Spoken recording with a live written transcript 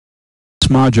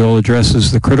module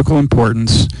addresses the critical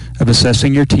importance of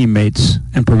assessing your teammates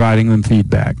and providing them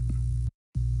feedback.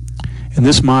 In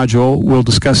this module, we'll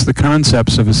discuss the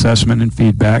concepts of assessment and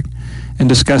feedback and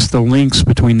discuss the links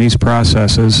between these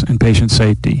processes and patient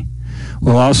safety.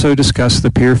 We'll also discuss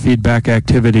the peer feedback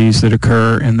activities that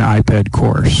occur in the IPED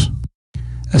course.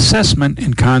 Assessment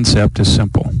in concept is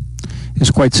simple. It's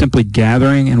quite simply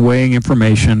gathering and weighing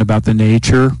information about the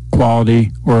nature,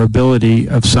 quality, or ability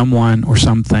of someone or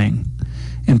something.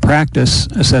 In practice,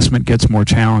 assessment gets more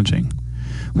challenging.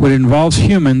 When it involves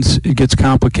humans, it gets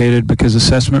complicated because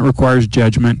assessment requires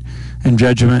judgment, and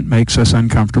judgment makes us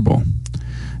uncomfortable.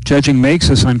 Judging makes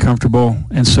us uncomfortable,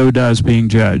 and so does being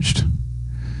judged.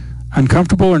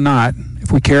 Uncomfortable or not,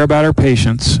 if we care about our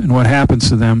patients and what happens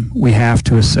to them, we have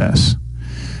to assess.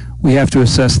 We have to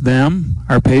assess them,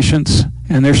 our patients,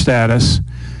 and their status,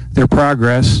 their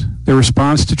progress, their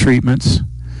response to treatments.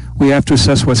 We have to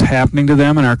assess what's happening to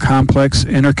them in our complex,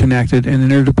 interconnected, and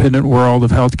interdependent world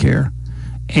of healthcare.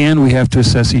 And we have to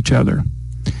assess each other.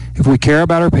 If we care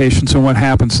about our patients and what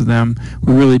happens to them,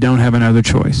 we really don't have another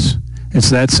choice. It's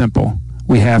that simple.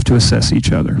 We have to assess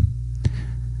each other.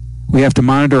 We have to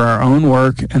monitor our own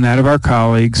work and that of our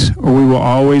colleagues, or we will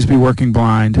always be working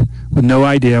blind with no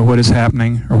idea what is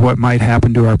happening or what might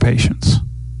happen to our patients.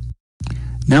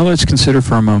 Now let's consider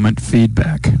for a moment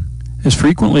feedback. As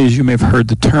frequently as you may have heard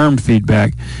the term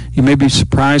feedback, you may be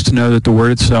surprised to know that the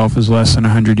word itself is less than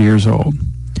 100 years old.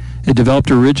 It developed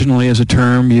originally as a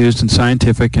term used in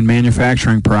scientific and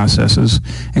manufacturing processes,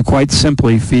 and quite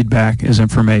simply, feedback is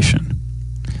information.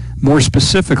 More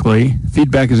specifically,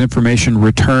 feedback is information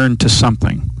returned to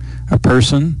something, a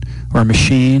person or a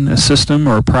machine, a system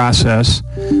or a process,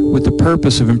 with the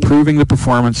purpose of improving the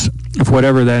performance of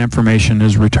whatever that information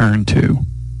is returned to.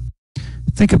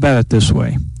 Think about it this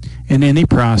way. In any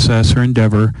process or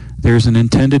endeavor, there is an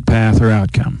intended path or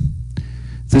outcome.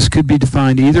 This could be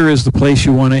defined either as the place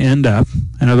you want to end up,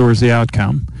 in other words, the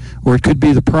outcome, or it could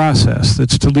be the process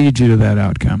that's to lead you to that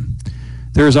outcome.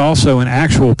 There is also an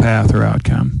actual path or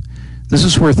outcome. This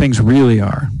is where things really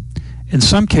are. In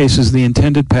some cases, the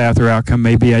intended path or outcome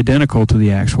may be identical to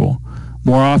the actual.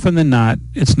 More often than not,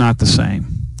 it's not the same.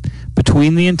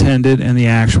 Between the intended and the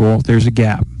actual, there's a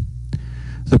gap.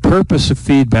 The purpose of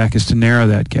feedback is to narrow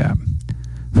that gap.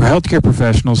 For healthcare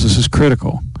professionals, this is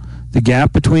critical. The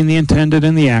gap between the intended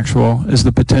and the actual is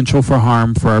the potential for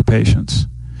harm for our patients.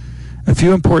 A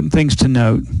few important things to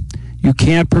note. You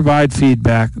can't provide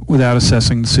feedback without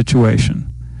assessing the situation.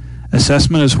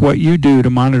 Assessment is what you do to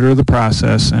monitor the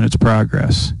process and its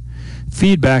progress.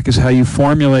 Feedback is how you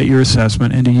formulate your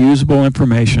assessment into usable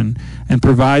information and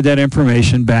provide that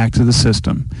information back to the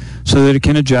system so that it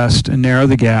can adjust and narrow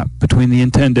the gap between the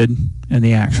intended and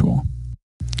the actual.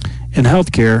 In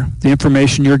healthcare, the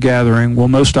information you're gathering will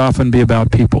most often be about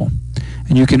people,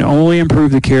 and you can only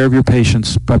improve the care of your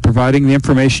patients by providing the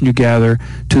information you gather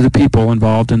to the people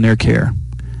involved in their care.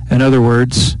 In other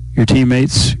words, your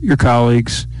teammates, your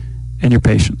colleagues, and your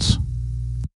patients.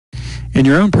 In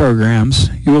your own programs,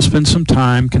 you will spend some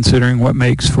time considering what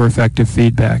makes for effective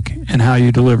feedback and how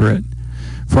you deliver it.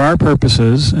 For our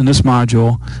purposes, in this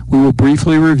module, we will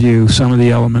briefly review some of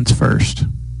the elements first.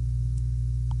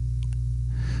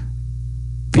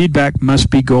 Feedback must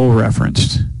be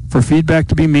goal-referenced. For feedback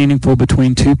to be meaningful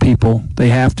between two people, they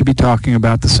have to be talking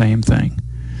about the same thing.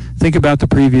 Think about the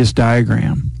previous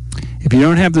diagram. If you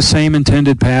don't have the same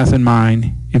intended path in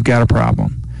mind, you've got a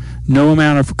problem. No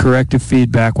amount of corrective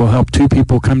feedback will help two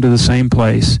people come to the same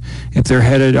place if they're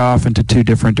headed off into two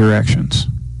different directions.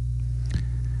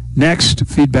 Next,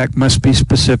 feedback must be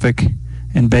specific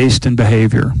and based in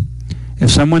behavior. If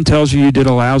someone tells you you did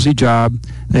a lousy job,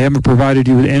 they haven't provided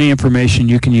you with any information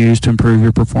you can use to improve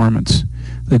your performance.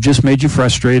 They've just made you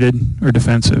frustrated or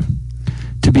defensive.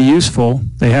 To be useful,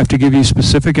 they have to give you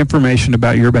specific information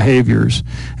about your behaviors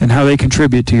and how they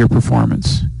contribute to your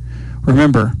performance.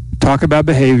 Remember, talk about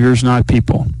behaviors, not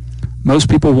people. Most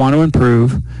people want to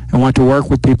improve and want to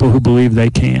work with people who believe they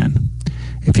can.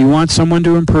 If you want someone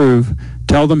to improve,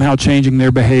 tell them how changing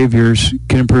their behaviors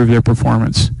can improve their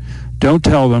performance. Don't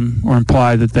tell them or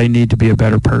imply that they need to be a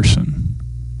better person.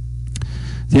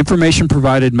 The information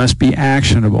provided must be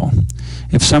actionable.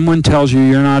 If someone tells you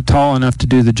you're not tall enough to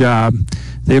do the job,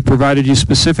 they have provided you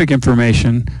specific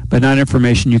information, but not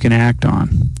information you can act on.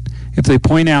 If they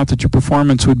point out that your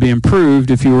performance would be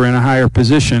improved if you were in a higher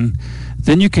position,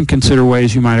 then you can consider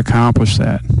ways you might accomplish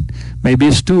that. Maybe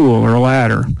a stool or a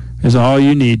ladder is all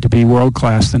you need to be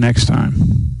world-class the next time.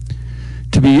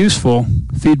 To be useful,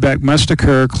 feedback must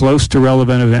occur close to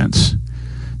relevant events.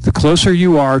 The closer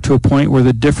you are to a point where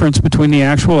the difference between the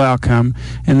actual outcome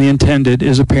and the intended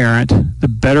is apparent, the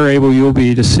better able you will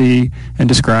be to see and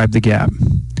describe the gap.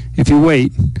 If you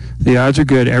wait, the odds are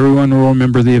good everyone will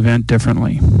remember the event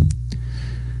differently.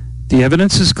 The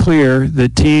evidence is clear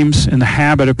that teams in the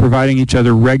habit of providing each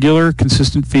other regular,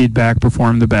 consistent feedback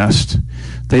perform the best.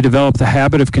 They develop the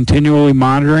habit of continually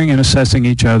monitoring and assessing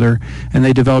each other, and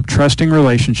they develop trusting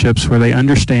relationships where they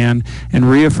understand and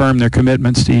reaffirm their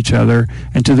commitments to each other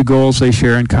and to the goals they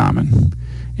share in common.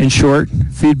 In short,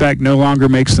 feedback no longer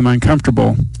makes them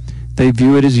uncomfortable. They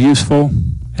view it as useful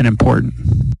and important.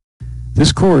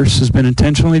 This course has been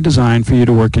intentionally designed for you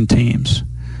to work in teams.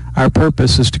 Our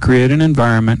purpose is to create an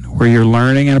environment where you're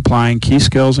learning and applying key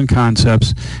skills and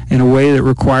concepts in a way that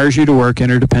requires you to work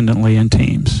interdependently in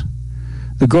teams.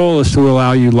 The goal is to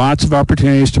allow you lots of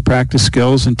opportunities to practice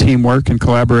skills in teamwork and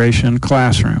collaboration in the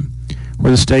classroom,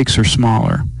 where the stakes are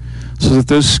smaller, so that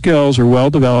those skills are well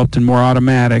developed and more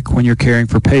automatic when you're caring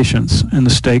for patients and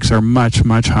the stakes are much,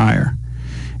 much higher.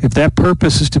 If that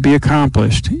purpose is to be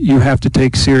accomplished, you have to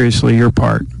take seriously your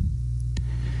part.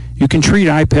 You can treat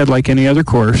iPad like any other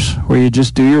course, where you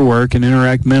just do your work and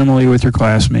interact minimally with your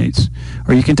classmates,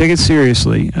 or you can take it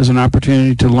seriously as an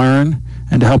opportunity to learn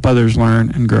and to help others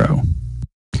learn and grow.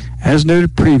 As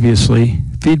noted previously,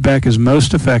 feedback is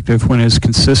most effective when it is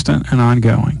consistent and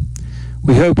ongoing.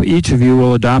 We hope each of you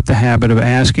will adopt the habit of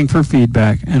asking for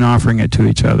feedback and offering it to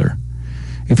each other.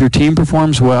 If your team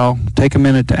performs well, take a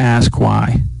minute to ask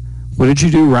why. What did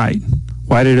you do right?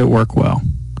 Why did it work well?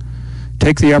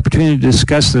 Take the opportunity to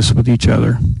discuss this with each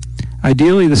other.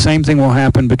 Ideally, the same thing will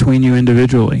happen between you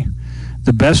individually.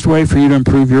 The best way for you to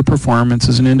improve your performance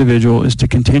as an individual is to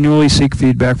continually seek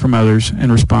feedback from others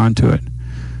and respond to it.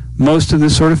 Most of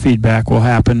this sort of feedback will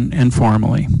happen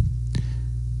informally.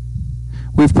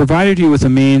 We've provided you with a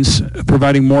means of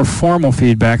providing more formal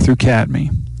feedback through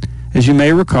Catme. As you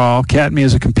may recall, Catme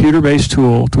is a computer-based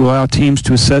tool to allow teams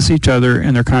to assess each other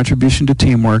and their contribution to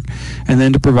teamwork and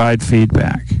then to provide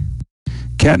feedback.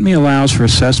 Catme allows for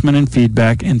assessment and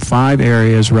feedback in 5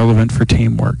 areas relevant for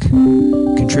teamwork: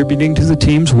 contributing to the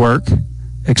team's work,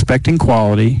 expecting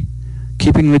quality,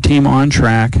 keeping the team on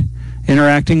track,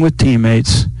 interacting with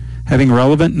teammates, having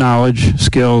relevant knowledge,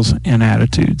 skills, and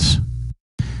attitudes.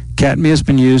 Catme has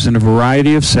been used in a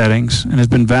variety of settings and has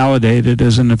been validated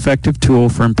as an effective tool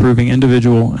for improving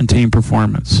individual and team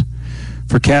performance.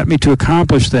 For Catme to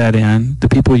accomplish that end, the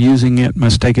people using it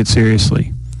must take it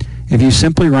seriously. If you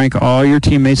simply rank all your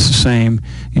teammates the same,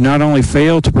 you not only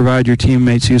fail to provide your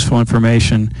teammates useful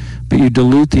information, but you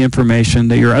dilute the information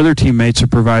that your other teammates are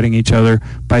providing each other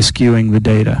by skewing the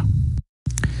data.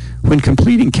 When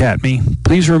completing Catme,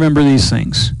 please remember these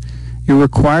things. You're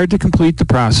required to complete the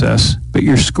process, but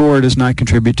your score does not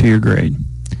contribute to your grade.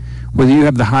 Whether you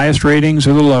have the highest ratings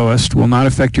or the lowest will not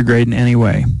affect your grade in any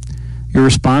way. Your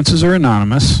responses are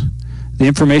anonymous. The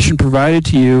information provided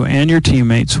to you and your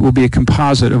teammates will be a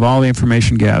composite of all the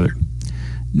information gathered.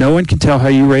 No one can tell how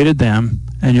you rated them,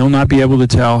 and you'll not be able to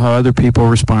tell how other people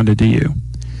responded to you.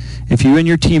 If you and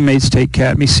your teammates take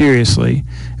Catme seriously,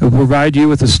 it will provide you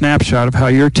with a snapshot of how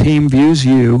your team views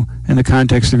you in the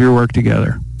context of your work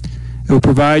together. It will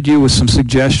provide you with some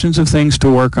suggestions of things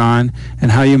to work on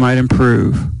and how you might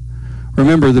improve.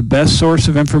 Remember, the best source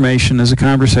of information is a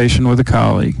conversation with a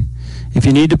colleague. If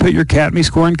you need to put your Catme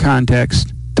score in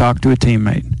context, talk to a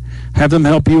teammate. Have them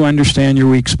help you understand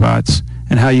your weak spots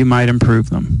and how you might improve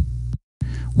them.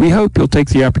 We hope you'll take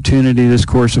the opportunity this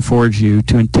course affords you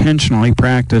to intentionally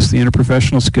practice the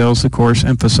interprofessional skills the course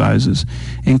emphasizes,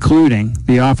 including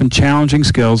the often challenging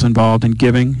skills involved in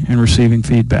giving and receiving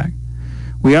feedback.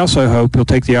 We also hope you'll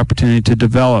take the opportunity to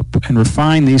develop and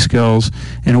refine these skills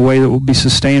in a way that will be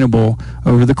sustainable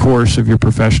over the course of your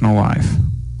professional life.